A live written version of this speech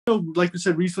know, like you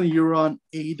said, recently you were on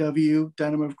AEW,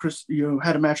 Dynamite with Chris,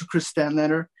 had a match with Kris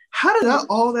Statlander. How did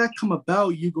all that come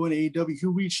about, you going to AEW?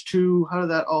 Who reached to? How did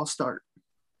that all start?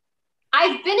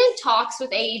 I've been in talks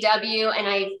with AEW, and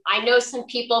I know some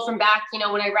people from back,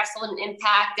 when I wrestled in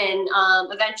Impact, and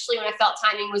eventually when I felt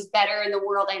timing was better in the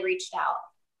world, I reached out.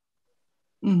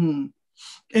 Mm-hmm.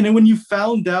 And then when you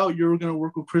found out you were going to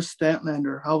work with Kris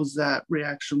Statlander, how was that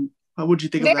reaction? How would you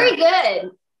think of Very that?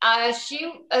 good.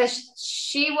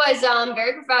 She was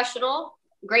very professional,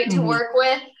 great to Mm-hmm. work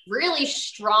with, really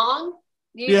strong.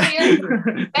 Yeah. You're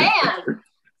a fan.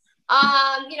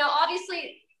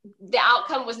 Obviously the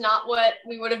outcome was not what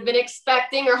we would have been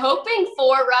expecting or hoping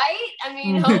for, right? I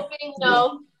mean, hoping, Yeah.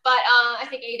 but I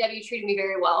think AEW treated me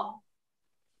very well.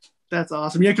 That's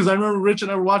awesome. Yeah, because I remember Rich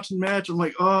and I were watching the match. I'm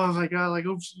like, oh my god, like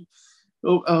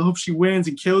hope she wins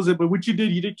and kills it. But what you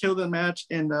did kill that match,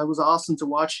 and it was awesome to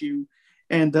watch you.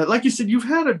 And like you said, you've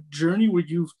had a journey where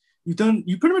you've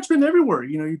pretty much been everywhere.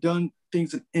 You've done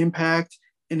things at Impact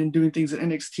and then doing things at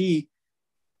NXT.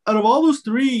 Out of all those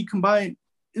three combined,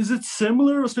 is it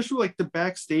similar, especially like the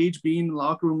backstage, being in the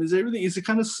locker room? Is it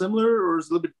kind of similar, or is it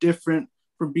a little bit different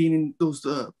from being in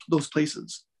those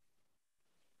places?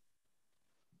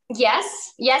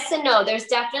 Yes and no. There's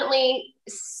definitely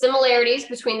similarities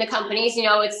between the companies.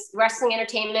 It's wrestling,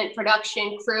 entertainment,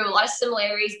 production, crew, a lot of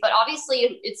similarities, but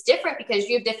obviously it's different because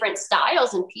you have different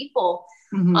styles and people,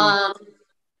 Mm-hmm.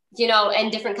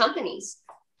 and different companies.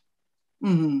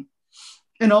 Mm-hmm.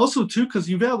 And also too, because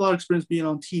you've had a lot of experience being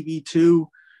on TV too,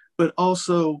 but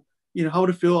also, how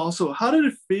did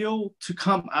it feel to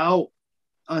come out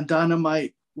on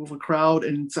Dynamite with a crowd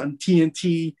and it's on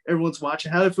TNT, everyone's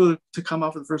watching? How did it feel to come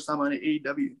out for the first time on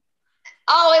AEW?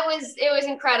 Oh, it was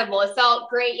incredible. It felt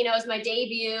great. It was my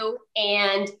debut,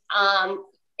 and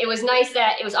it was nice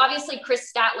that it was obviously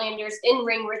Kris Statlander's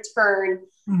in-ring return,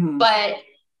 Mm-hmm. but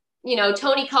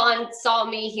Tony Khan saw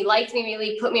me. He liked me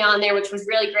immediately, put me on there, which was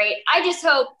really great. I just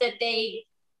hope that they,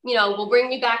 will bring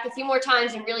me back a few more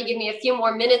times and really give me a few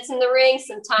more minutes in the ring,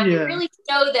 some time to Yeah. really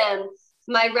show them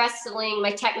my wrestling,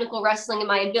 my technical wrestling, and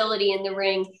my ability in the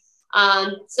ring.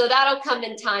 So that'll come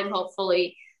in time,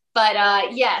 hopefully. But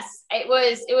yes, it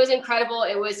was incredible.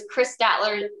 It was Kris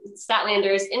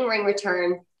Statlander's in-ring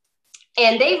return.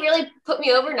 And they really put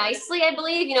me over nicely, I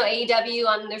believe. AEW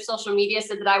on their social media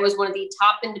said that I was one of the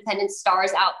top independent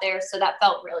stars out there. So that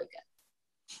felt really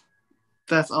good.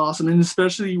 That's awesome. And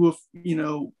especially with,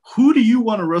 who do you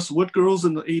want to wrestle? What girls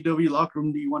in the AEW locker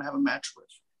room do you want to have a match with?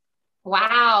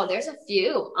 Wow, there's a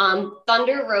few.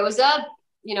 Thunder Rosa,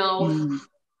 you know, Mm.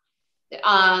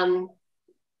 um,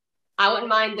 I wouldn't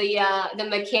mind the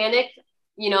mechanic,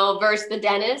 versus the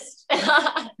dentist.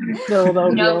 No, that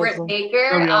would be Britt awesome. That would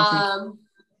Baker. be awesome.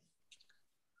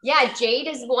 Yeah, Jade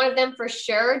is one of them for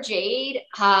sure. Jade.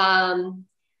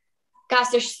 Gosh,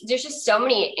 there's just so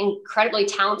many incredibly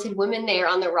talented women there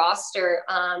on the roster.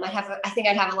 I think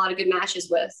I'd have a lot of good matches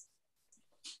with.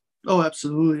 Oh,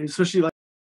 absolutely. Especially